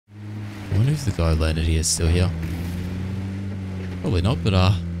I wonder if the guy who landed here is still here. Probably not, but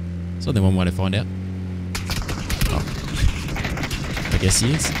it's only one way to find out. Oh. I guess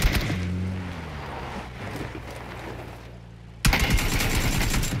he is.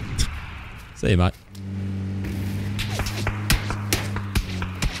 See you, mate.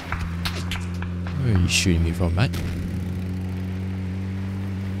 Where are you shooting me from, mate?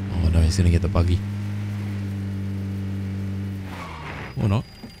 Oh no, he's gonna get the buggy. Or not.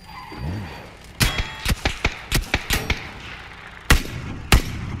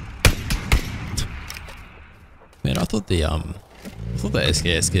 Man, I thought the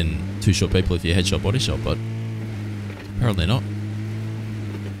SKS can two-shot people if you headshot body shot, but apparently not.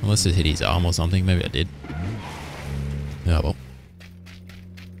 Unless it hit his arm or something, maybe I did. Oh well.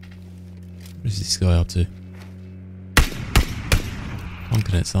 What is this guy up to?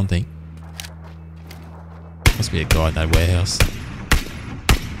 Honking at something. Must be a guy in that warehouse.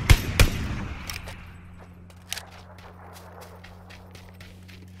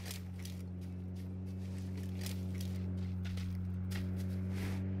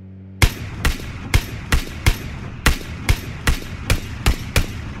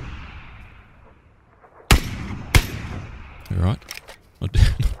 Alright. Not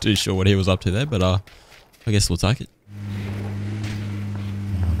too sure what he was up to there, but I guess we'll take it.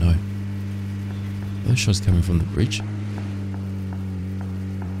 Oh no. Those shots coming from the bridge.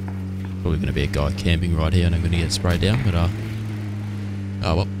 Probably going to be a guy camping right here and I'm going to get sprayed down, but oh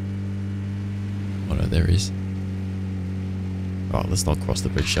well. Oh no, there he is. Alright, let's not cross the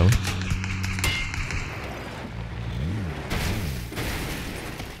bridge, shall we?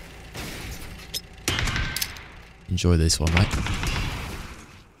 Enjoy this one, mate.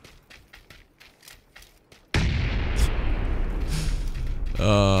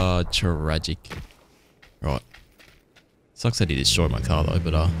 Oh, tragic. Right. Sucks that he destroyed my car though,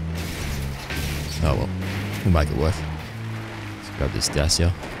 but oh well. We'll make it work. Let's grab this gas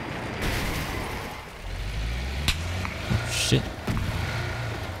here. Oh shit.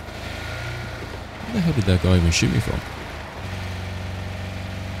 Where the hell did that guy even shoot me from?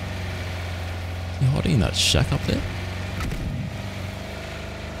 Is he hiding in that shack up there?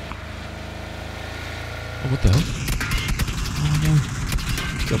 Oh, what the hell? Oh no.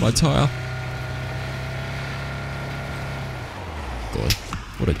 Got my tyre. God,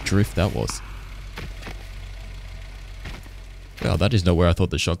 what a drift that was. Well, that is not where I thought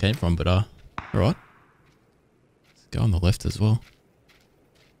the shot came from, but alright. Let's go on the left as well.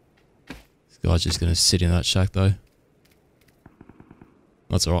 This guy's just gonna sit in that shack though.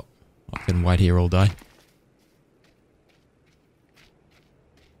 That's alright. I can wait here all day.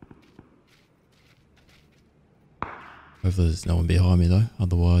 Hopefully there's no one behind me though,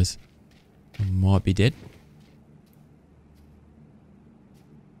 otherwise I might be dead.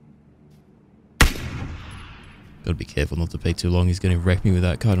 Gotta be careful not to peek too long, he's gonna wreck me with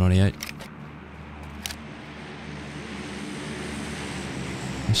that Code 98.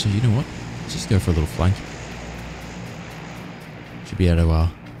 Actually, you know what? Let's just go for a little flank. Should be able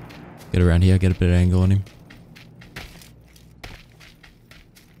to get around here, get a bit of angle on him.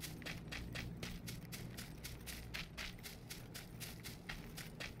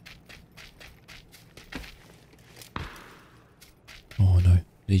 Oh no,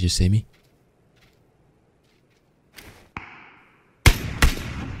 did he just see me?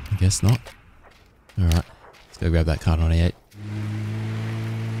 I guess not. Alright, let's go grab that car 98.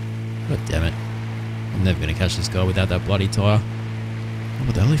 God damn it. I'm never going to catch this guy without that bloody tyre. Oh,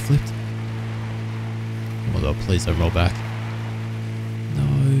 what the hell, he flipped? Oh my god, please don't roll back.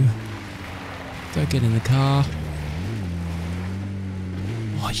 No. Don't get in the car.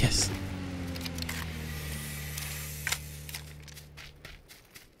 Oh, yes.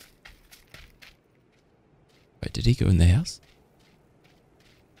 Wait, did he go in the house?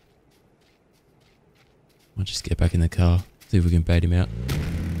 I'll just get back in the car, see if we can bait him out.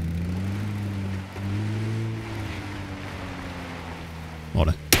 Oh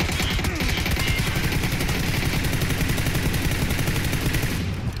no.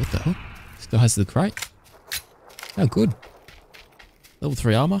 What the hell? This guy has the crate. Oh good. Level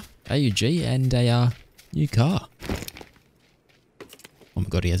 3 armor, AUG, and a new car. Oh my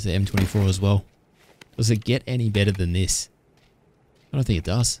god, he has the M24 as well. Does it get any better than this? I don't think it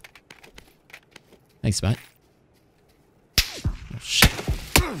does. Thanks, mate. Oh shit.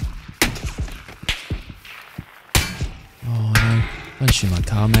 Oh no. Don't shoot my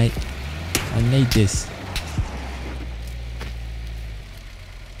car, mate. I need this.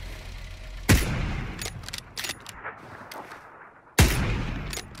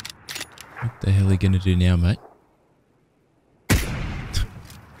 What the hell are you gonna do now, mate?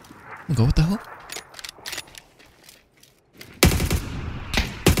 my god, what the hell?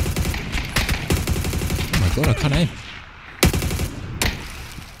 Oh my god, I can't aim.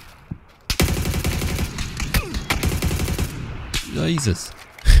 Jesus.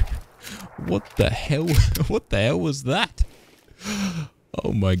 What the hell? What the hell was that?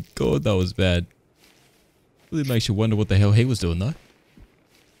 Oh my god, that was bad. Really makes you wonder what the hell he was doing though.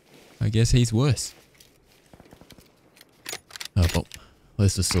 I guess he's worse. Oh well, at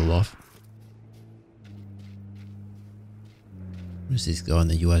least we're still alive. What is this guy in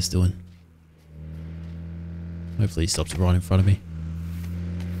the US doing? Hopefully he stops right in front of me.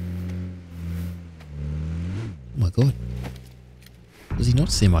 Oh my god. Does he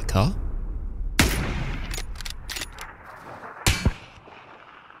not see my car?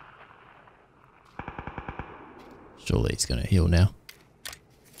 Surely it's going to heal now.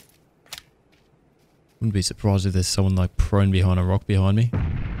 Wouldn't be surprised if there's someone like prone behind a rock behind me.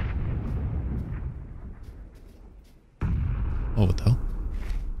 Oh, what the hell?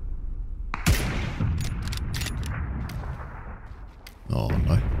 Oh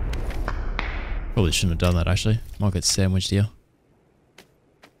no. Probably shouldn't have done that actually. Might get sandwiched here.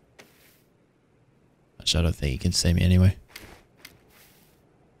 Actually, I don't think he can see me anyway.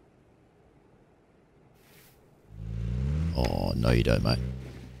 Oh, no you don't, mate.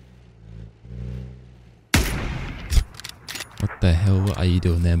 What the hell are you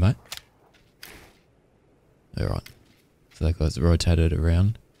doing there, mate? Alright. So that guy's rotated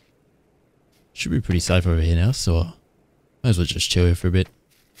around. Should be pretty safe over here now, so might as well just chill here for a bit.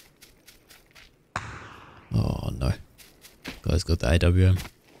 Oh no. Guy's got the AWM.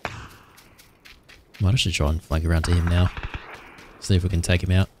 Might actually try and flank around to him now. See if we can take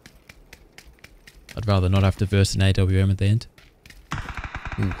him out. I'd rather not have to verse an AWM at the end.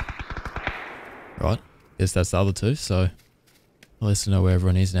 Ooh. Right. Guess that's the other two, so at least I know where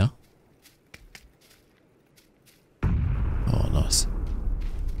everyone is now. Oh, nice.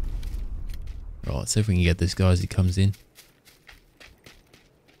 Right, let's see if we can get this guy as he comes in.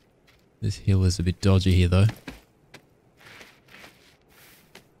 This hill is a bit dodgy here though.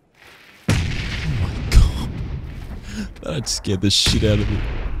 That scared the shit out of me.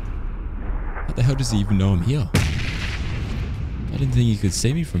 How the hell does he even know I'm here? I didn't think he could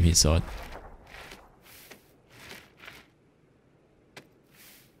see me from his side.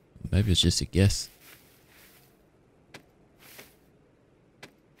 Maybe it's just a guess.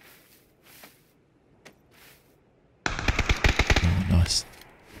 Oh, nice.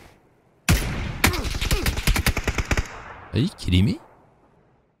 Are you kidding me?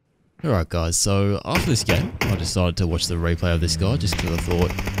 Alright guys, so after this game, I decided to watch the replay of this guy just because I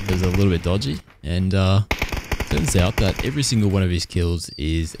thought it was a little bit dodgy. And turns out that every single one of his kills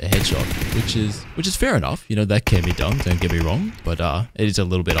is a headshot, which is fair enough. You know, that can be done, don't get me wrong, but it is a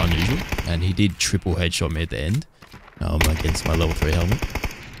little bit unusual. And he did triple headshot me at the end against my level 3 helmet.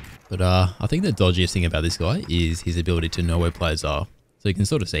 But I think the dodgiest thing about this guy is his ability to know where players are. So you can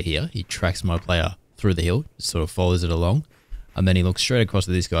sort of see here, he tracks my player through the hill, just sort of follows it along. And then he looks straight across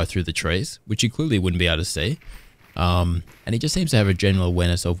to this guy through the trees, which you clearly wouldn't be able to see. And he just seems to have a general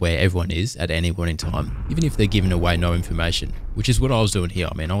awareness of where everyone is at any point in time, even if they're giving away no information, which is what I was doing here.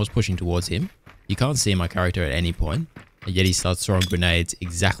 I mean, I was pushing towards him. You can't see my character at any point, and yet he starts throwing grenades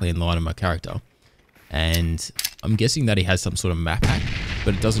exactly in line of my character. And I'm guessing that he has some sort of map hack,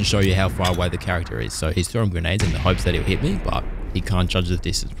 but it doesn't show you how far away the character is. So he's throwing grenades in the hopes that he'll hit me, but he can't judge the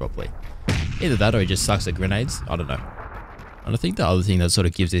distance properly. Either that or he just sucks at grenades. I don't know. And I think the other thing that sort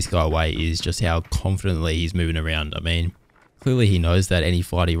of gives this guy away is just how confidently he's moving around. I mean, clearly he knows that any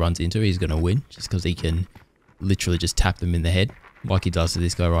fight he runs into, he's going to win, just because he can literally just tap them in the head, like he does to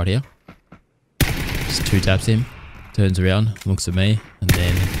this guy right here. Just two taps him, turns around, looks at me, and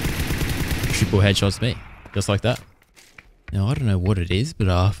then triple headshots me, just like that. Now, I don't know what it is,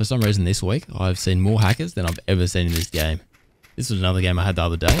 but for some reason this week, I've seen more hackers than I've ever seen in this game. This was another game I had the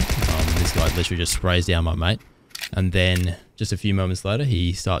other day. This guy literally just sprays down my mate. And then just a few moments later,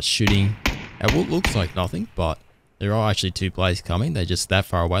 he starts shooting at what looks like nothing, but there are actually two players coming. They're just that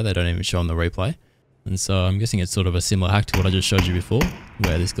far away. They don't even show on the replay. And so I'm guessing it's sort of a similar hack to what I just showed you before,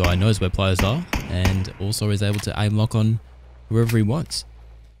 where this guy knows where players are and also is able to aim lock on whoever he wants.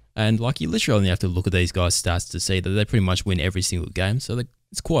 And like, you literally only have to look at these guys' stats to see that they pretty much win every single game. So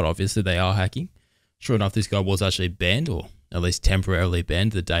it's quite obvious that they are hacking. Sure enough, this guy was actually banned, or at least temporarily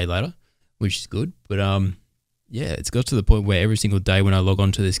banned the day later, which is good. But yeah, it's got to the point where every single day when I log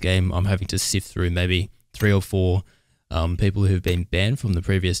on to this game, I'm having to sift through maybe 3 or 4 people who've been banned from the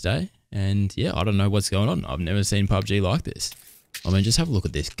previous day. And yeah, I don't know what's going on. I've never seen PUBG like this. I mean, just have a look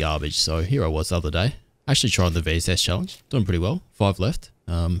at this garbage. So here I was the other day, actually trying the VSS challenge, doing pretty well, 5 left.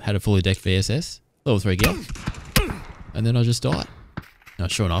 Had a fully decked VSS, level 3 gear, and then I just died. Now,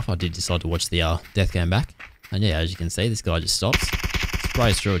 sure enough, I did decide to watch the death game back, and yeah, as you can see, this guy just stops,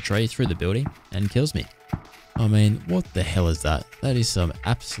 sprays through a tree, through the building, and kills me. I mean, what the hell is that? That is some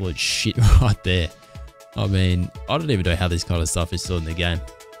absolute shit right there. I mean, I don't even know how this kind of stuff is still in the game.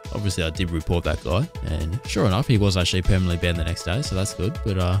 Obviously, I did report that guy, and sure enough, he was actually permanently banned the next day, so that's good.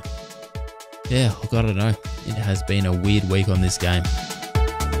 But yeah, I gotta know. It has been a weird week on this game.